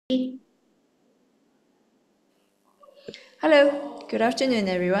Hello, good afternoon,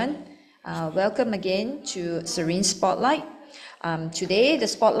 everyone. Welcome again to Serene Spotlight. Today, the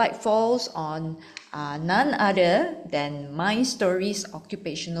spotlight falls on none other than Mind Stories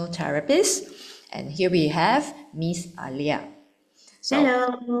occupational therapist, and here we have Miss Alia. So,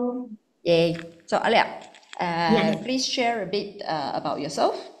 Hello. yay! So, Alia, Yes. please share a bit about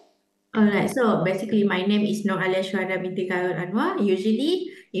yourself. All right. So basically, my name is Alia Syuhada binti Khairul Anwar. Usually,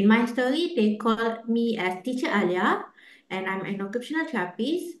 in my story, they call me as Teacher Alia, and I'm an occupational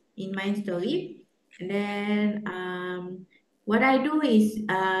therapist in my story. And then, what I do is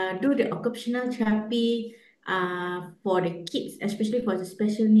do the occupational therapy for the kids, especially for the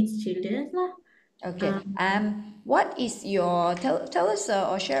special needs children lah. Okay. Um, What is your tell us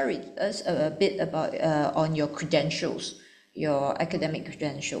or share with us a bit about on your credentials, your academic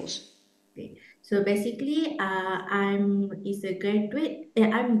credentials. Okay. So basically, I'm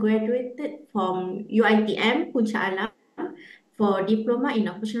graduated from UITM Puncak Alam for diploma in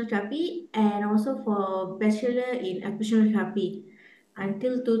occupational therapy and also for bachelor in occupational therapy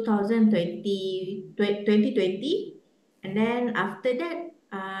until 2020. And then after that,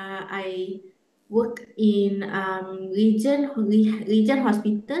 I work in region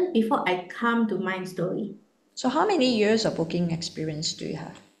hospital before I come to Mind Story. So how many years of working experience do you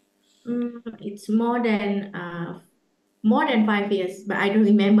have? It's more than 5 years, but I don't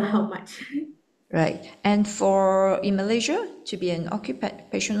remember how much. Right. And for in Malaysia to be an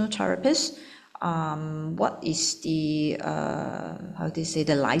occupational therapist, what is the how do you say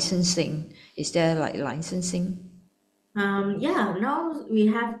the licensing? Is there like licensing? Yeah, now we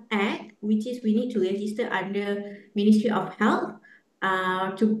have Act, which is we need to register under Ministry of Health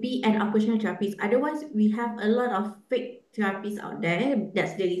to be an occupational therapist. Otherwise, we have a lot of fake therapists out there.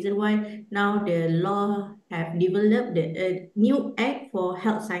 That's the reason why now the law have developed the new Act for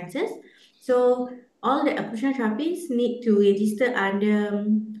health sciences. So all the occupational therapists need to register under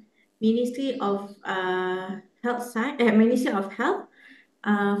Ministry of Ministry of Health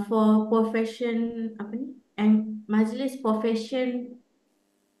for profession apa ni? And Majlis Profession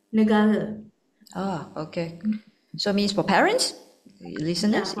Negara. Okay. So means for parents, Yeah,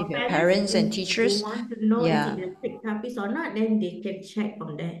 listeners, if for you're parents, parents and if they teachers, want to know is yeah, it a fake therapist or not, then they can check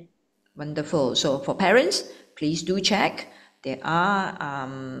from there. wonderful. So for parents, please do check. There are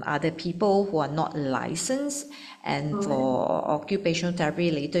other people who are not licensed, and Correct. for occupational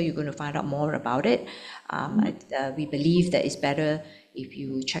therapy, later you're going to find out more about it. Mhm. We believe that it's better if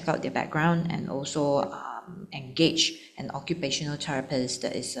you check out their background and also engage an occupational therapist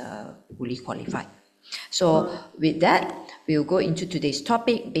that is fully qualified. So Correct. with that, we'll go into today's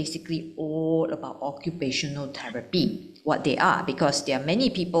topic, basically all about occupational therapy, what they are, because there are many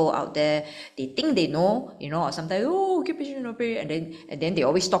people out there, they think they know, or sometimes, oh, occupational therapy, and then they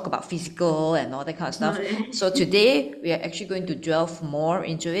always talk about physical and all that kind of stuff. Correct. So today, we are actually going to delve more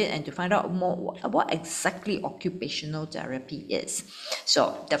into it and to find out more what exactly occupational therapy is.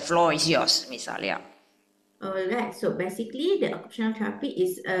 So the floor is yours, Miss Alia. All right. So basically, the occupational therapy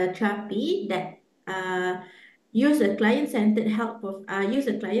is a therapy that use a client-centered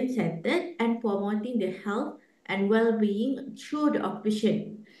and promoting the health and well-being through the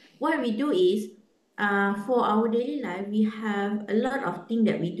occupation. What we do is, for our daily life, we have a lot of things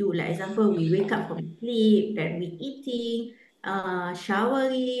that we do. Like example, we wake up from sleep, then we eating,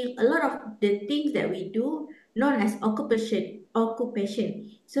 showering, a lot of the things that we do known as occupation.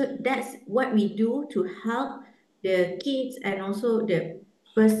 So that's what we do to help the kids and also the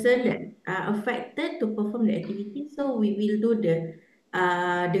person that are affected to perform the activity. So we will do the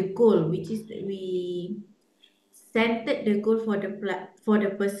goal, which is that we centered the goal for for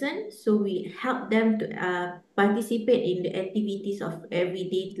the person. So we help them to participate in the activities of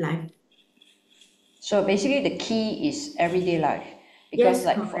everyday life. So basically, the key is everyday life, because, Yes,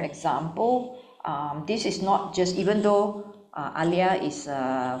 like for correct. example, this is not just even though Alia's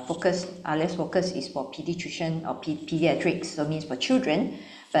focus is for pediatrician or pediatrics, so means for children,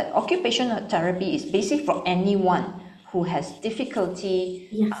 but occupational therapy is basic for anyone who has difficulty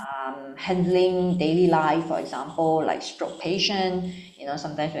Yes. handling daily life. For example, like stroke patient,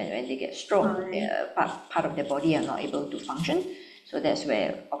 sometimes when they get stroke, Correct. part of their body are not able to function. So that's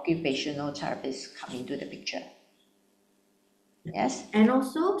where occupational therapists come into the picture. Yes? And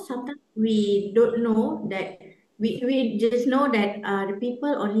also, sometimes we don't know that we just know that the people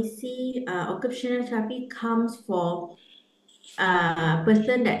only see occupational therapy comes for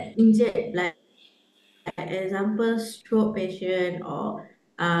person that injured, like example, stroke patient or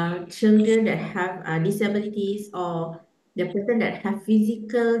children that have disabilities or the person that have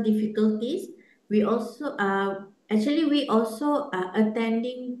physical difficulties. We also Actually, we also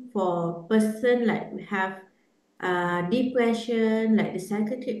attending for person like we have depression, like the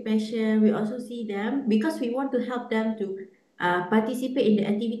psychiatric patient. We also see them because we want to help them to participate in the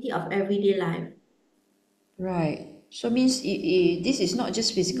activity of everyday life. Right. So means this is not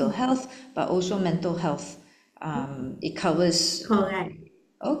just physical Mm. health, but also mental health. It covers. Correct.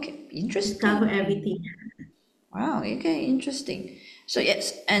 Okay, It's cover interesting. everything. Wow. Okay, interesting. So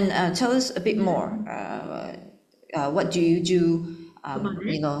yes, and tell us a bit more. Mm. What do you do? About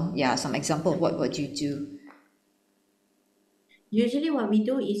that. Yeah, some example of what you do. Usually, what we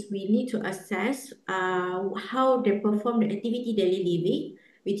do is we need to assess how they perform the activity daily living,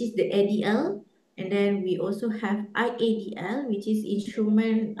 which is the ADL, and then we also have IADL, which is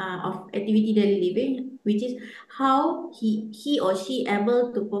instrument of activity daily living, which is how he or she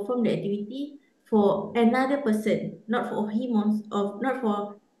able to perform the activity for another person, not for him or not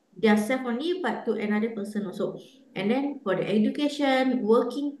for their self only, but to another person also. And then for the education,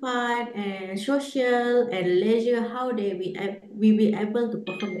 working part, and social and leisure, how we be able to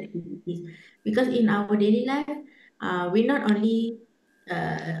perform the activities. Because in our daily life, we not only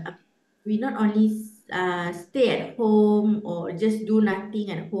uh, we not only stay at home or just do nothing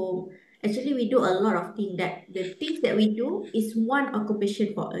at home. Actually, we do a lot of things. That the things that we do is one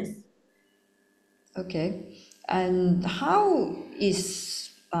occupation for us. Okay. And how is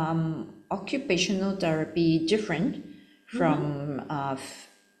occupational therapy different Mhm. from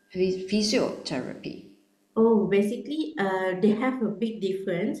physiotherapy? Oh, basically, they have a big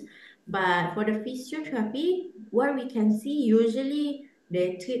difference. But for the physiotherapy, what we can see usually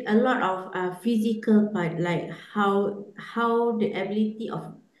they treat a lot of physical part, like how the ability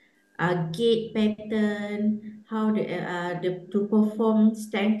of gait pattern, how the to perform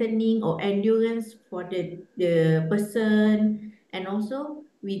strengthening or endurance for the person, and also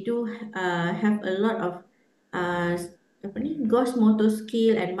we do have a lot of uh, apa ni, gross motor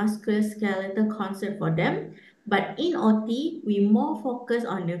skill and musculoskeletal concern for them. But in OT, we more focus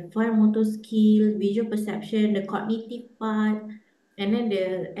on the fine motor skill, visual perception, the cognitive part, and then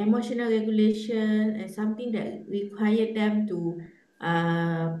the emotional regulation and something that require them to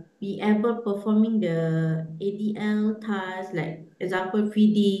be able performing the ADL tasks, like example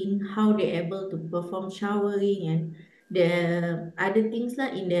feeding, how they able to perform showering and the other things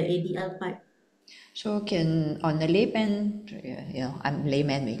like in the ADL part. So can on the layman, I'm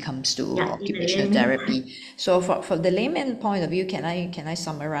layman when it comes to Yeah, in the occupational layman. therapy. So for the layman point of view, can I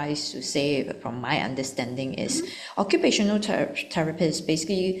summarize to say from my understanding is Mhm. occupational therapists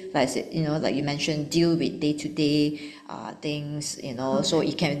basically like I said, like you mentioned, deal with day-to-day things, so Correct.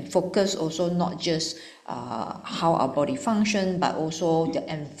 it can focus also not just how our body function, but also the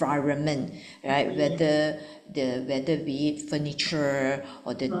environment, right? Yes, Whether be it furniture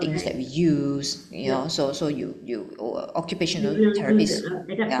or the things that correct. we use, Yep. so you We occupational will do the therapists,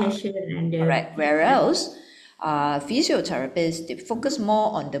 yeah, adaptation and the correct. Whereas physiotherapists, they focus Mhm.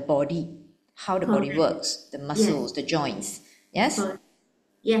 more on the body, how the body Correct. works, the Yes, muscles, the joints. Yes. correct.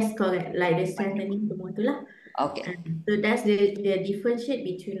 Yes, correct. Like the strengthening semua tu lah. Okay. So that's the differentiate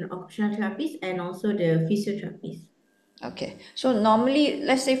between occupational therapist and also the physiotherapist. Okay, so normally,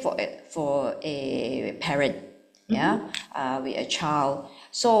 let's say for a parent, yeah, Mhm. with a child,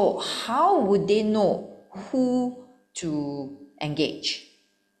 so how would they know who to engage?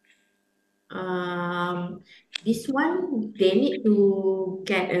 Um, this one they need to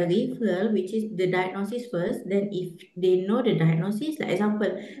get a referral, which is the diagnosis first. Then, if they know the diagnosis, like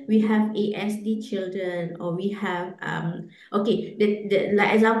example, we have ASD children, or we have okay, the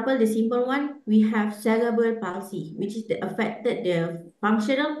like example, the simple one, we have cerebral palsy, which is the affected the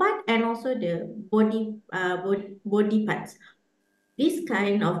functional part and also the body parts. This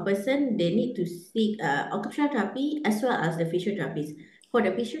kind of person, they need to seek occupational therapy as well as the physiotherapist. For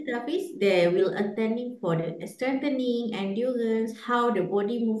the physiotherapist, they will attending for the strengthening, endurance, how the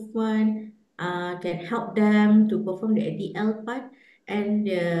body movement can help them to perform the ADL part. And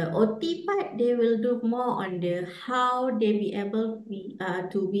the OT part, they will do more on the how they be able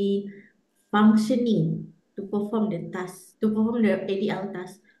to be functioning to perform the task, to perform the ADL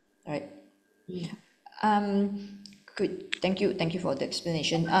task. Right. Mm. Thank you for the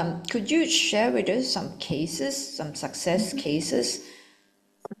explanation. Could you share with us some cases, some success cases?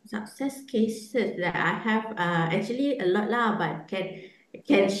 Success cases that I have actually a lot lah, but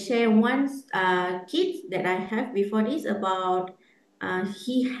can share one kids that I have before this about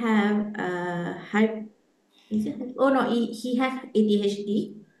he have high is it oh no he has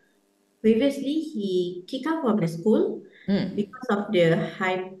ADHD. Previously he kicked out from the school because of the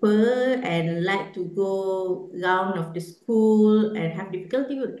hyper and like to go round of the school and have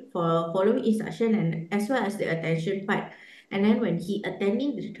difficulty for following instruction and as well as the attention part. And then when he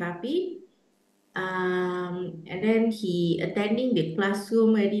attending the therapy, and then he attending the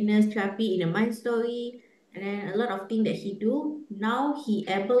classroom readiness therapy in a mind story, and then a lot of things that he do. Now he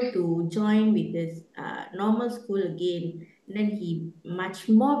able to join with this normal school again. And then he much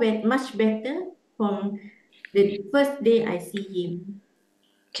better from the first day I see him.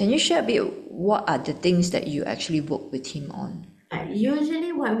 Can you share a bit what are the things that you actually work with him on?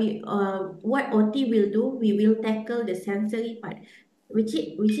 Usually, what OT will do, we will tackle the sensory part, which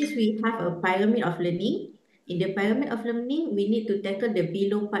is we have a pyramid of learning. In the pyramid of learning, we need to tackle the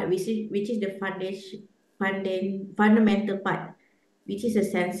below part, which is the fundamental part, which is a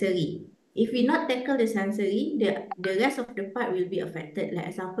sensory. If we not tackle the sensory, the rest of the part will be affected. Like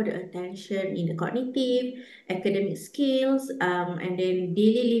example, the attention in the cognitive, academic skills, and then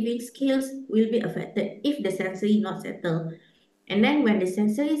daily living skills will be affected if the sensory not settled. And then when the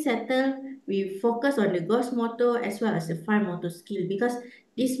sensory settle, we focus on the gross motor as well as the fine motor skill because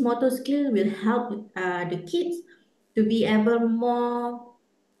this motor skill will help the kids to be able more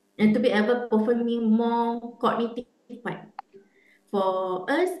and to be able performing more cognitive part. For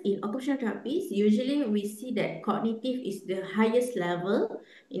us in occupational therapies, usually we see that cognitive is the highest level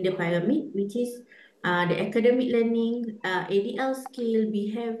in the pyramid, which is the academic learning, ADL skill,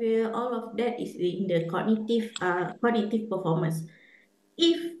 behavior, all of that is in the cognitive performance.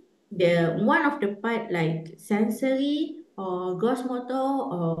 If the one of the part like sensory or gross motor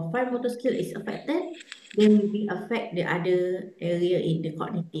or fine motor skill is affected, then will be affect the other area in the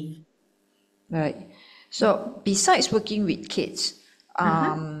cognitive. Right. So besides working with kids,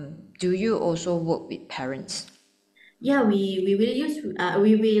 Uh-huh. do you also work with parents? Yeah, we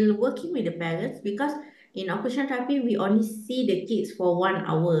will working with the parents because in occupational therapy we only see the kids for 1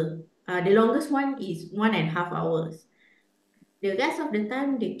 hour. The longest one is 1.5 hours. The rest of the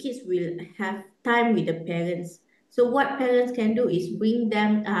time the kids will have time with the parents. So what parents can do is bring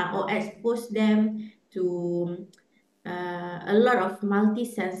them or expose them to a lot of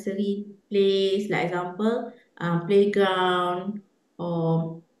multi-sensory plays, like example, playground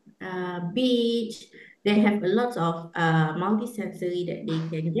or beach. They have a lot of multi-sensory that they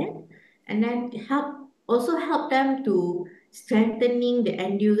can get, and then help them to strengthening the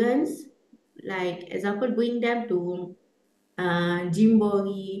endurance. Like example, bring them to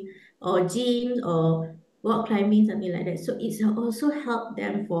gymboree or gyms or rock climbing, something like that. So it's also help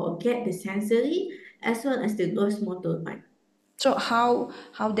them for get the sensory as well as the gross motor part. So how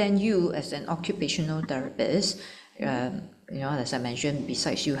then you as an occupational therapist, as I mentioned,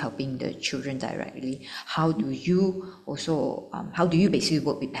 besides you helping the children directly, how do you basically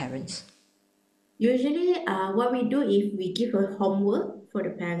work with parents? Usually, what we do is we give a homework for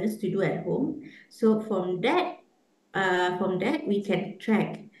the parents to do at home. So from that we can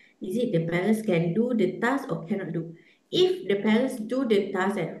track is it the parents can do the task or cannot do. If the parents do the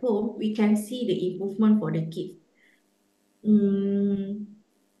task at home, we can see the improvement for the kids. Hmm,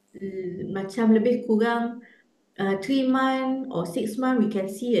 macam lebih kurang 3 months or 6 months, we can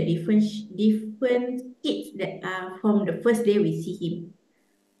see a different kids that from the first day we see him.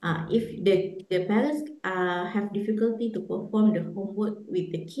 If the parents have difficulty to perform the homework with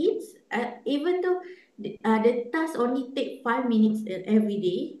the kids, even though the task only take 5 minutes every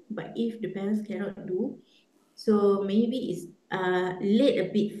day, but if the parents cannot do, so maybe it's late a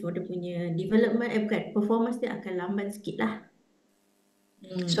bit for the punya development, bukan, performance dia akan lambat sikit lah.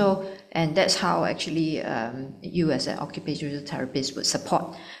 So, and that's how actually you as an occupational therapist would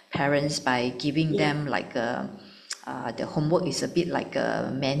support parents by giving Yes, them like the homework is a bit like a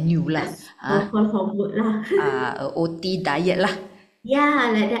menu lah, that's so-called homework lah. OT diet lah.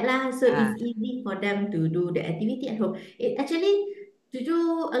 Yeah, like that lah. So Ah, it's easy for them to do the activity at home. It actually to do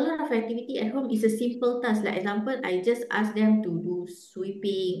a lot of activity at home is a simple task. Like example, I just ask them to do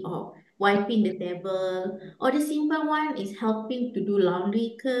sweeping or wiping the table. Or the simple one is helping to do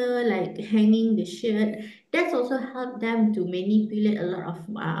laundry, like hanging the shirt. That's also help them to manipulate a lot of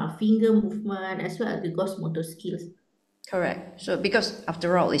finger movement as well as the gross motor skills. correct. So because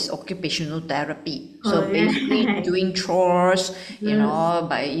after all, it's occupational therapy. So basically Correct. doing chores, Yes,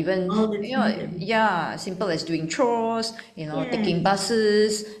 by even, all the things that we do. yeah, simple as doing chores, taking Yes,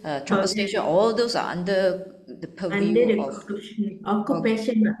 buses, transportation, correct. all those are under the Under purview the of, okay,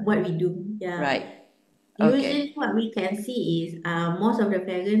 occupation, what we do. Yeah. right. Okay. Usually what we can see is most of the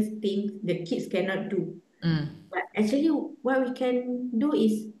parents think the kids cannot do. But actually what we can do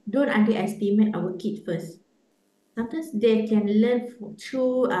is don't underestimate our kids first. Sometimes they can learn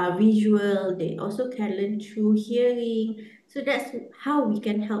through visual. They also can learn through hearing. So that's how we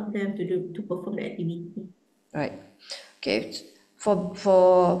can help them to perform the activity. Right. Okay. For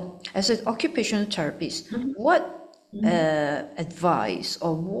as an occupational therapist, Mhm, what mhm, advice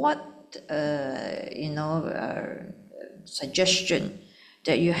or what suggestion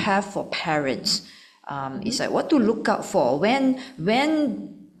that you have for parents is mhm. like what to look out for when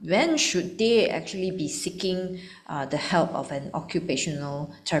should they actually be seeking the help of an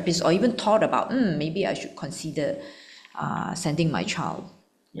occupational therapist or even thought about maybe I should consider sending my child.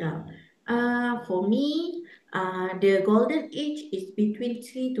 Yeah. For me, the golden age is between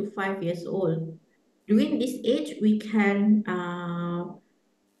 3 to 5 years old. During this age, we can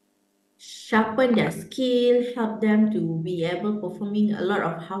sharpen their skill, help them to be able performing a lot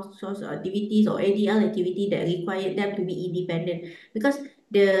of household activities or ADL activity that require them to be independent. Because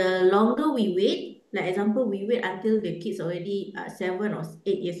the longer we wait, like example, we wait until the kids already 7 or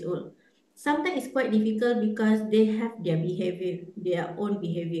 8 years old. Sometimes it's quite difficult because they have their behavior, their own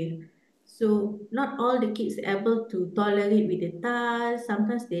behavior. So not all the kids are able to tolerate with the task.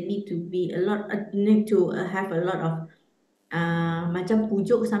 Sometimes they need to be a lot, need to have a lot of macam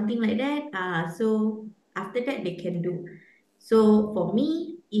pujuk something like that. So after that they can do. So for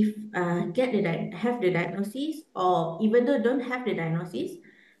me, if have the diagnosis or even though don't have the diagnosis,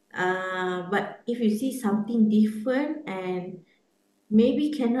 but if you see something different and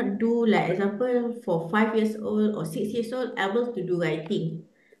maybe cannot do like example for 5 years old or 6 years old able to do writing,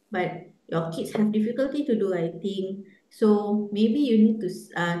 but your kids have difficulty to do writing, so maybe you need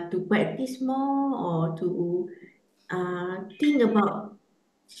to practice more or to think about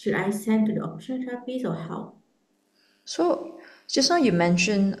should I send to the occupational therapist or how? So just now you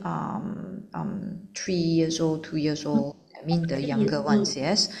mentioned 3 years old, 2 years Mm, old. I mean the 3 years younger ones, old.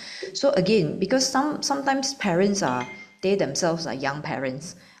 yes. So again, because sometimes parents are they themselves are young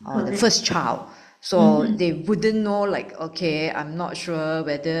parents or the Correct. first child, so Mm-hmm. they wouldn't know like okay, I'm not sure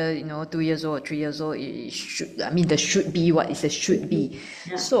whether 2 years old or 3 years old it should. I mean the should be what is the should Should be. be.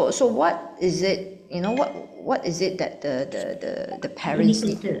 Yeah. So what is it? What is it that the The parents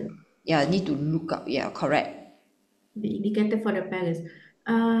need to indicator. need to look up? Yeah, correct. The indicator for the parents.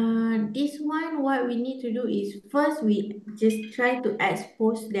 This one, what we need to do is first we just try to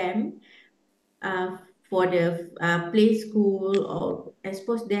expose them uh, for the play school or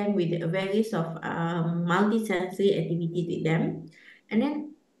expose them with the various of multi-sensory activities with them. And then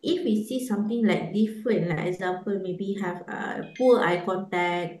if we see something like different, like example, maybe have poor eye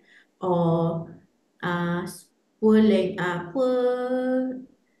contact or uh, poor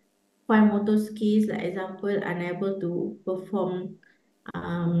fine motor skills, like example, unable to perform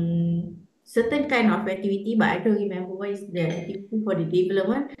certain kind of activity, but I don't remember what is the activity for the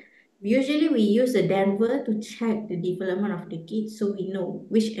development. Usually we use a Denver to check the development of the kids so we know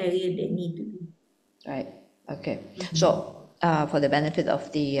which area they need to be. Right. Okay. Mhm. So, for the benefit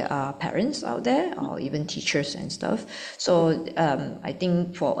of the parents out there, or even teachers and stuff, so I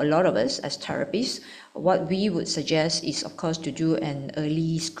think for a lot of us as therapists, what we would suggest is, of course, to do an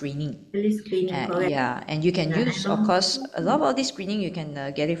early screening. Early screening, correct. Yeah, and you can Yeah, I use, of know. course, a lot of all this screening you can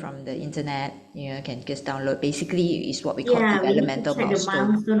get it from the internet. You can just download. Basically, is what we call Yeah, we need to developmental check the milestone.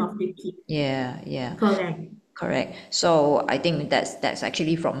 milestone of the kid. Yeah, yeah. Correct. Correct. So I think that's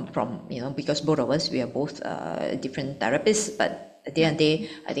actually from because both of us we are both different therapists, but at the Yeah. end of the day,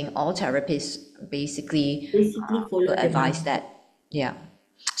 I think all therapists basically Basically will follow the advise milestone. that. Yeah.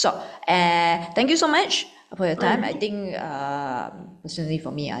 So thank you so much for your All time. I right. think personally for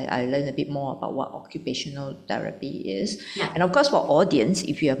me, I learned a bit more about what occupational therapy is, Yeah. and of course for audience,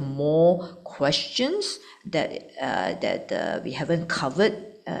 if you have more questions that we haven't covered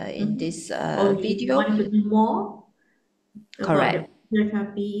in Mm-hmm. this Or you video. want to know more about the Correct.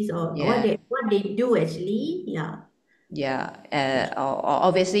 therapies or Yeah. what they do actually. Yeah. Yeah.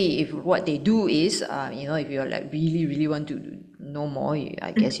 Obviously, if what they do is, if you're like really, really want to know more,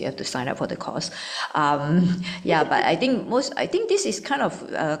 I guess you have to sign up for the course. Yeah, but I think this is kind of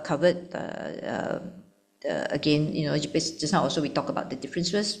covered. Again, just now also we talk about the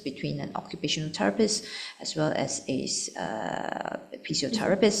differences between an occupational therapist as well as a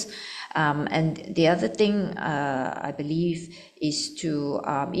physiotherapist. And the other thing I believe is to,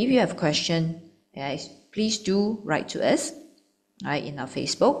 if you have a question, guys, please do write to us, right, in our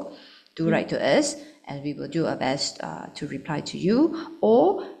Facebook. Do Yeah. write to us, and we will do our best to reply to you,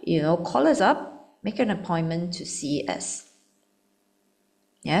 or call us up, make an appointment to see us.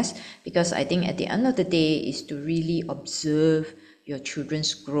 Yes, because I think at the end of the day is to really observe your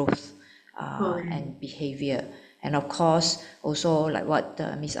children's growth Correct. and behavior. And of course, also like what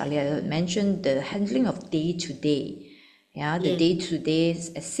Miss Alia mentioned, the handling of day to day. Yeah, the Yes, day to day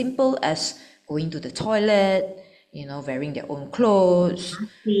is as simple as going to the toilet, wearing their own clothes.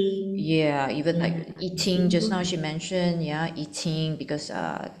 fasting, Yeah, even yeah, like eating, just simple now she stuff. mentioned, yeah, eating, because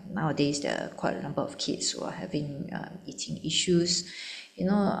nowadays there are quite a number of kids who are having eating issues,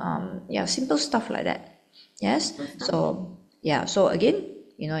 yeah, simple stuff like that. Yes, Simple stuff. so yeah, so again,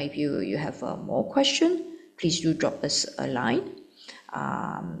 if you have more question, please do drop us a line.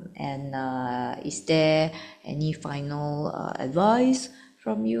 And is there any final advice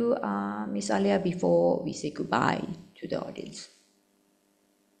from you, Miss Alia, before we say goodbye to the audience?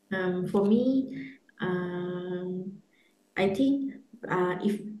 For me, um, I think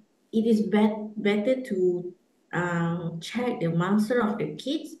if it is better to check the mindset of the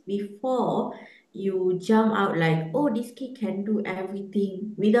kids before you jump out like, oh, this kid can do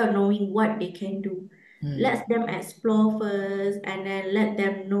everything without knowing what they can do. Let them explore first and then let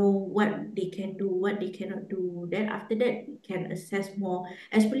them know what they can do, what they cannot do. Then after that, we can assess more,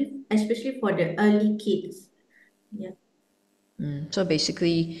 especially for the early kids. Yeah. So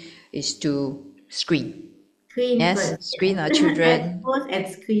basically, is to screen. Screen Yes, first. screen Yes. our children, Expose and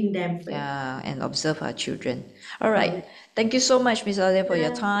screen them first. yeah, and observe our children. All right. Correct. Thank you so much, Miss Alia, for your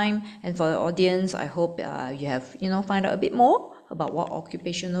Yeah. time, and for the audience. I hope you have find out a bit more about what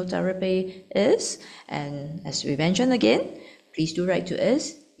occupational therapy is. And as we mentioned again, please do write to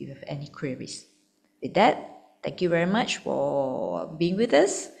us if you have any queries. With that, thank you very much for being with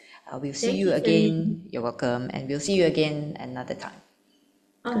us. We'll see Thank you you, again. Celine. You're welcome, and we'll see you again another time.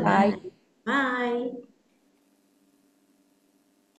 All Goodbye. right. Bye.